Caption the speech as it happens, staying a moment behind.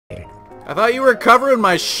I thought you were covering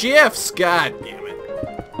my shifts. God damn it.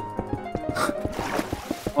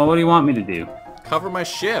 Well, what do you want me to do? Cover my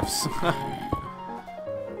shifts.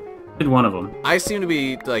 Did one of them. I seem to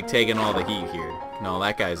be, like, taking all the heat here. No,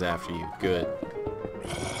 that guy's after you. Good.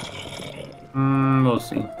 We'll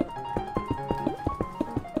see.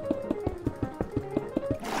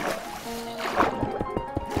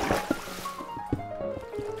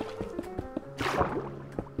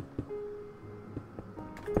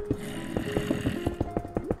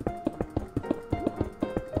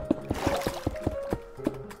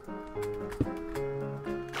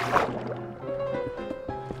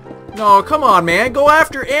 No, come on, man. Go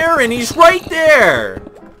after Aaron. He's right there.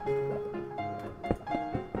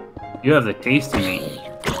 You have the taste in me.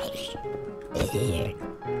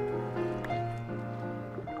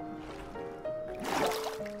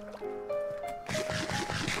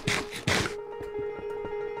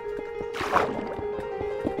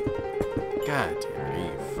 God damn it. Are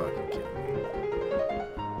you fucking kidding me?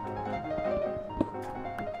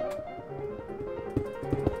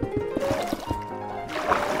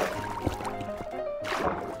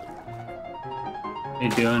 How you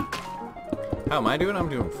doing? How am I doing? I'm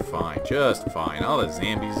doing fine. Just fine. All the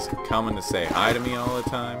zombies coming to say hi to me all the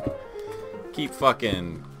time. Keep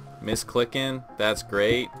fucking misclicking. That's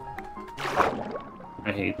great.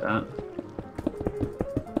 I hate that.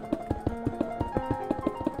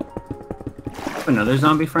 Another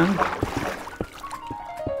zombie friend?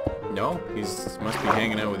 No, he's must be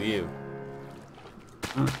hanging out with you.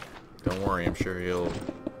 Huh. Don't worry, I'm sure he'll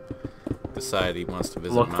decide he wants to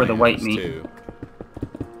visit Look my for the white house meat. too.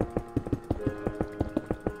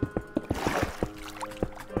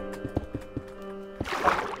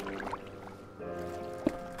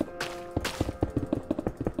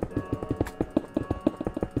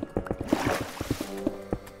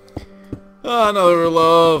 Oh, another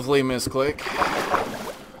lovely misclick.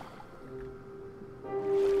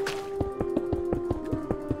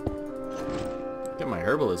 Get my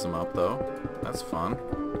herbalism up though. That's fun.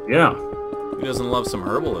 Yeah. Who doesn't love some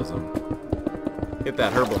herbalism? Get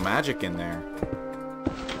that herbal magic in there.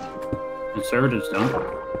 Conservatives don't.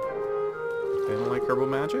 They don't like herbal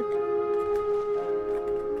magic?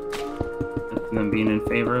 Them being in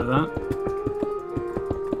favor of that.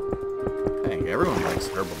 I think everyone likes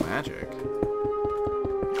herbal magic.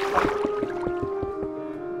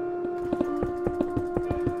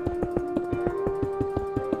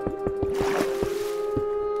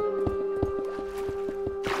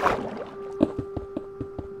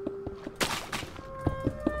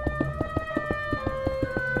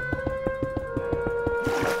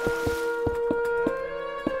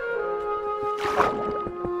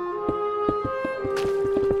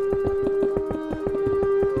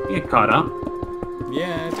 You get caught up.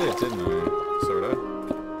 Yeah, I did, didn't I? Sorta.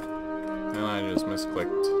 And I just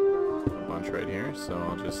misclicked a bunch right here, so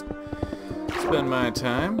I'll just spend my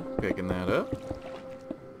time picking that up.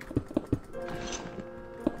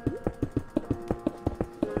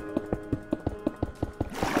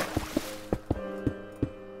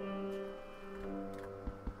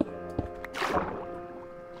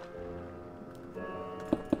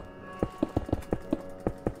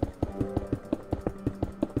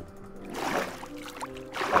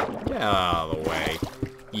 Get out of the way.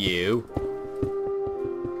 You.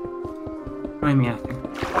 Join me after.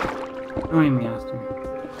 Join me after.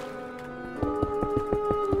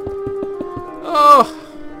 Oh!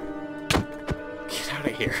 Get out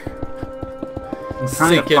of here. I'm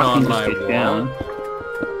trying Sinking to on fucking my just get wall. down.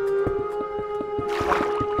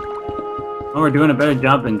 Oh, we're doing a better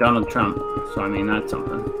job than Donald Trump. So, I mean, that's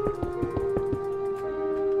something.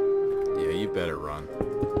 Yeah, you better run.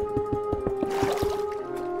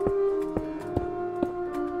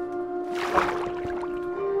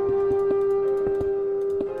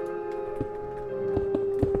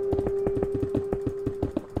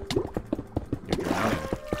 You're drowning.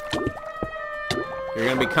 You're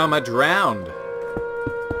gonna become a drowned.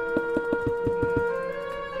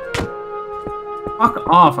 Fuck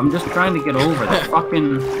off. I'm just trying to get over the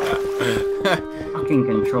fucking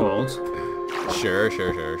controls. Sure.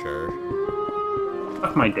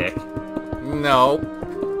 Fuck my dick. No.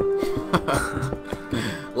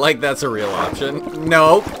 Like that's a real option.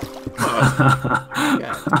 Nope. God damn it.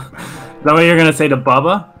 Is that what you're gonna say to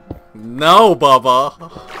Bubba? No, Bubba.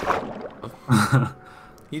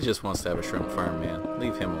 He just wants to have a shrimp farm, man.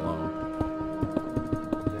 Leave him alone.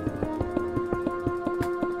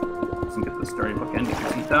 Doesn't get the storybook ending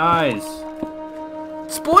because he dies.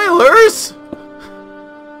 Spoilers!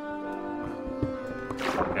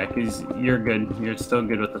 Yeah, because you're good. You're still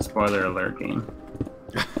good with the spoiler alert game.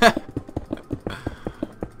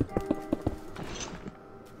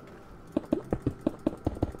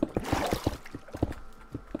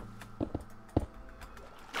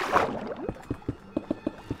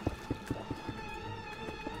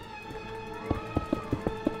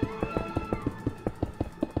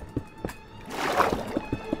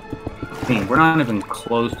 me, we're not even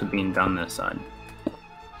close to being done this side.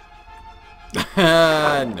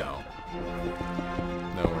 No.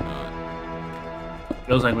 No, we're not.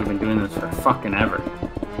 Feels like we've been doing this for fucking ever.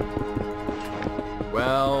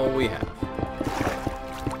 Well, we have.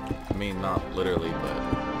 I mean, not literally, but...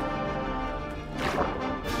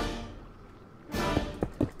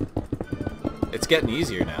 It's getting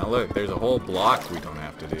easier now. Look, there's a whole block we don't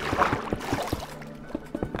have to do.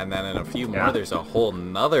 And then in a few more, there's a whole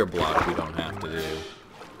nother block we don't have to do.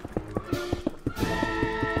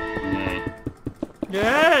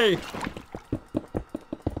 Yay!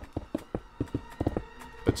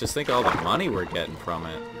 But just think of all the money we're getting from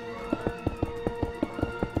it.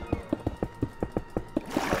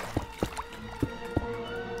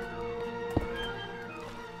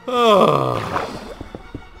 Oh.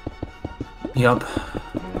 Yup.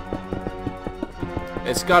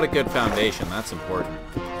 It's got a good foundation, that's important.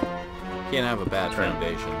 Can't have a bad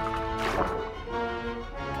foundation.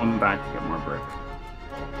 I'm back to get more brick.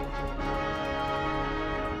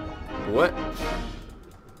 What?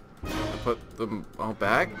 I put them all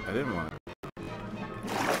back? I didn't want to.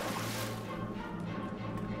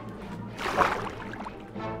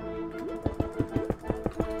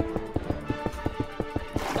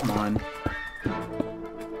 Come on.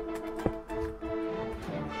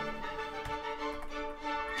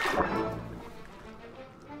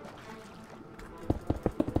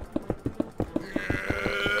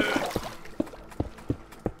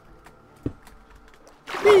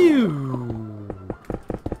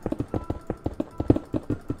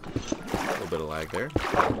 There.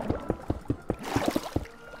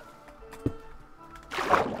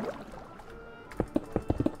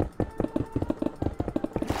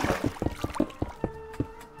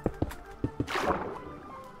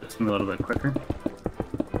 Just a little bit quicker.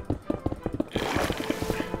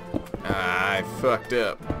 I fucked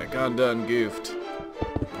up. I got done goofed.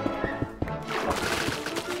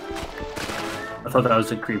 I thought that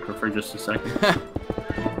was a creeper for just a second.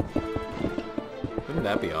 Wouldn't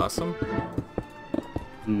that be awesome?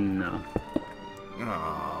 No.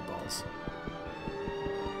 Aw, balls.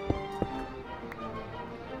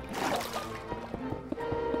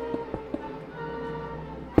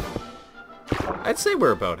 I'd say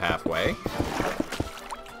we're about halfway.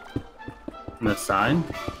 On the side?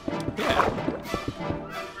 Yeah.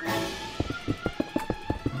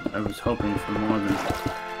 I was hoping for more than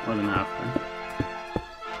halfway.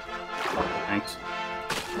 Thanks.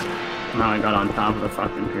 Now I got on top of the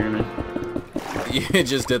fucking pyramid. You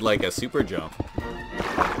just did like a super jump.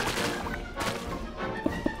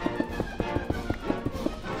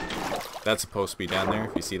 That's supposed to be down there.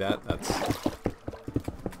 If you see that, that's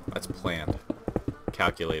planned,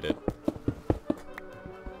 calculated.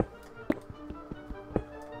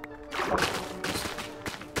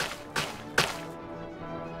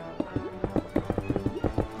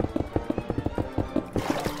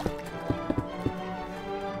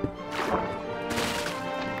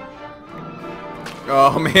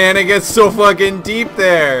 Oh man, it gets so fucking deep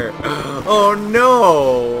there. Oh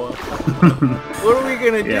no. What are we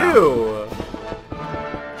gonna do?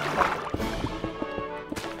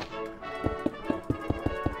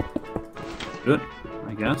 Good,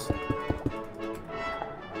 I guess.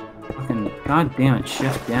 Fucking goddamn it,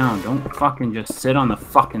 shift down. Don't fucking just sit on the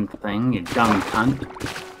fucking thing, you dumb cunt.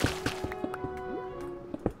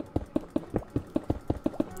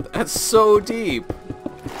 That's so deep.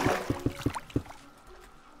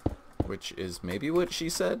 Which is maybe what she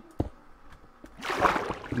said?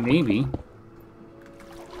 Maybe.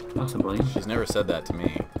 Possibly. She's never said that to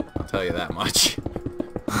me. I'll tell you that much.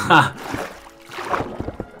 Ha!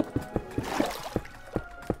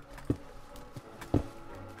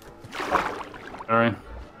 Sorry.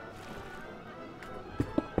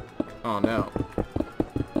 Oh no.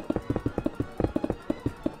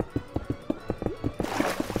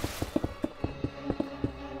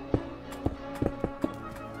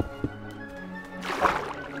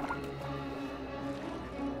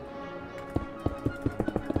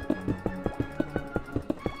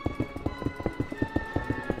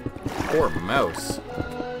 Poor mouse.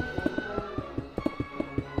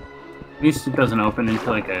 At least it doesn't open into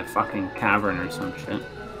like a fucking cavern or some shit.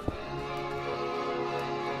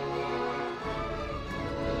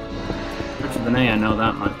 Richer than A, I know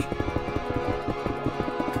that much.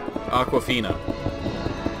 Aquafina.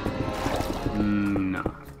 No.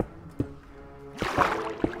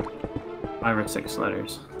 5 or 6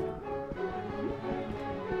 letters.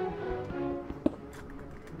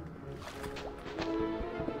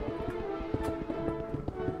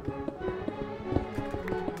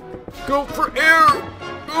 Go for air!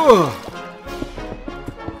 Ugh.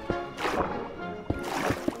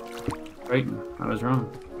 Right, I was wrong.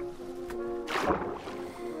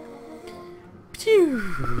 Phew.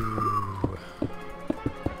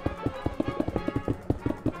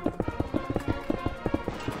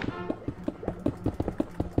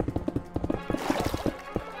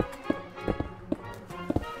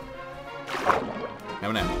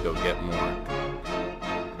 I'm gonna have to go get more.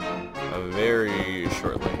 Very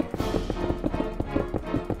shortly.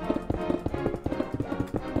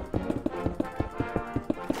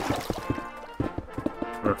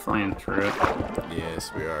 We're flying through it.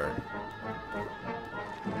 Yes, we are.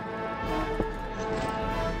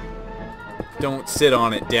 Don't sit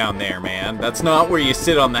on it down there, man. That's not where you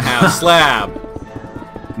sit on the house slab.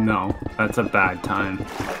 No, that's a bad time.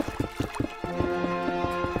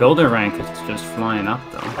 Builder rank is just flying up,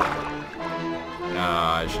 though.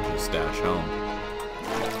 I should just dash home.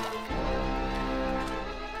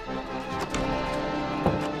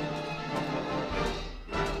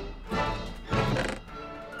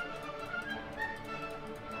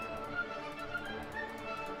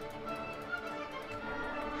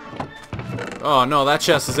 Oh no, that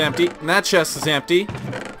chest is empty. And that chest is empty.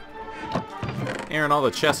 Aaron, all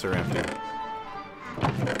the chests are empty.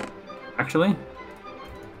 Actually?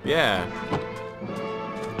 Yeah.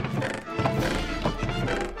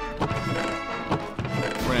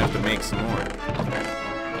 We're gonna have to make some more.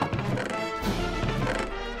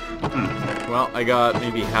 Well, I got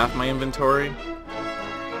maybe half my inventory.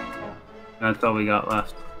 That's all we got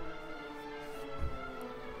left.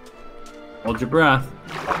 Hold your breath.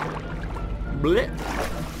 Blech.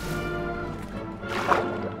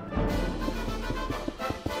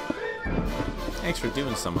 Thanks for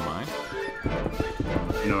doing some of mine.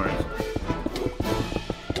 No worries.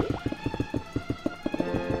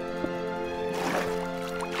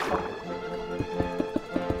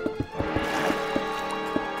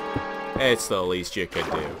 It's the least you could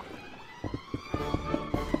do.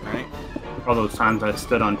 Right? All those times I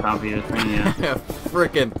stood on top of your thing, yeah.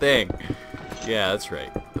 Frickin' thing. Yeah, that's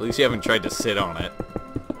right. At least you haven't tried to sit on it.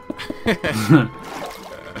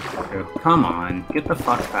 Come on, get the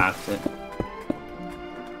fuck past it.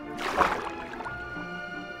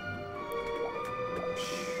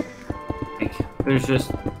 Like, there's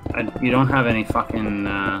just... you don't have any fucking...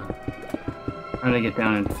 how to get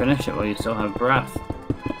down and finish it while you still have breath?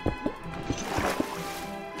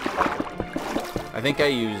 I think I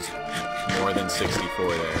used more than 64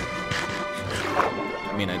 there.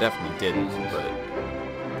 I mean, I definitely didn't, but...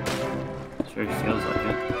 Sure feels like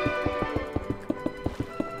it.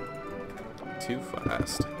 Too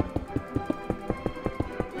fast.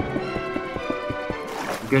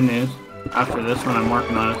 Good news. After this one I'm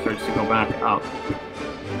working on, it starts to go back up.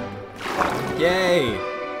 Yay!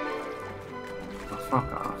 Oh,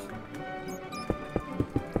 fuck off.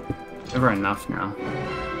 Never enough now.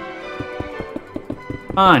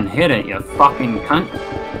 Come on, hit it, you fucking cunt.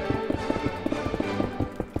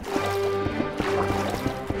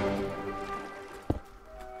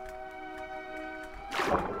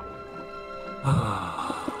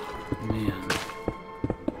 Oh, man.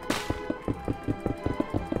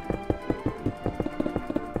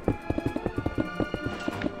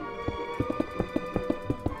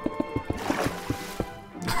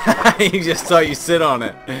 He just saw you sit on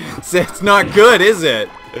it. It's not good, is it?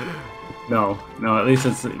 No, at least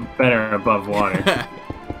it's better above water.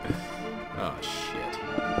 Oh, shit.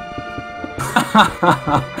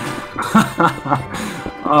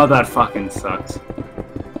 Oh, that fucking sucks.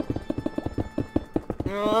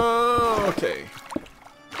 Oh, okay.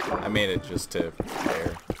 I made it just to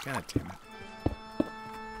there. God damn it.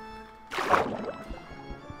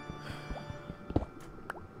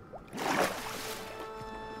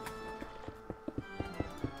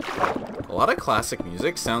 A lot of classic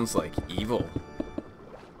music sounds like evil.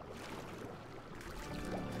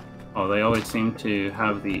 Oh, they always seem to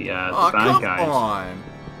have the bad guys. Come on!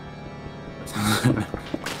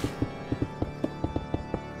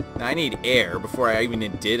 I need air before I even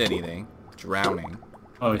did anything. Drowning.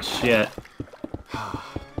 Oh shit.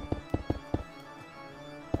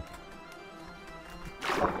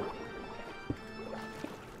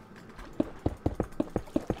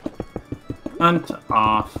 Hunt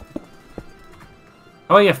off.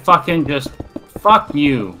 Oh, you fucking just... Fuck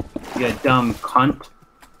you, you dumb cunt.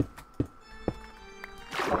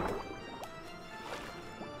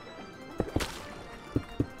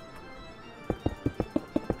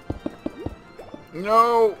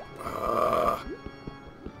 No!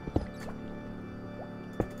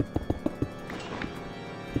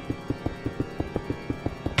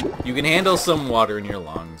 You can handle some water in your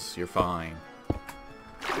lungs. You're fine.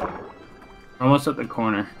 Almost at the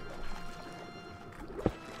corner.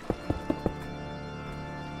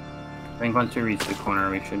 think once we reach the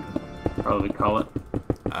corner, we should probably call it.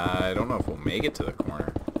 I don't know if we'll make it to the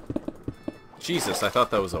corner. Jesus, I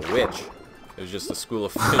thought that was a witch. It was just a school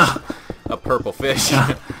of fish. A purple fish.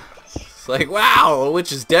 It's like, wow, a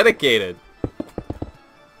witch is dedicated.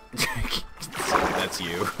 That's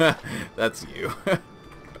you. That's you.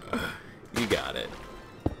 You got it.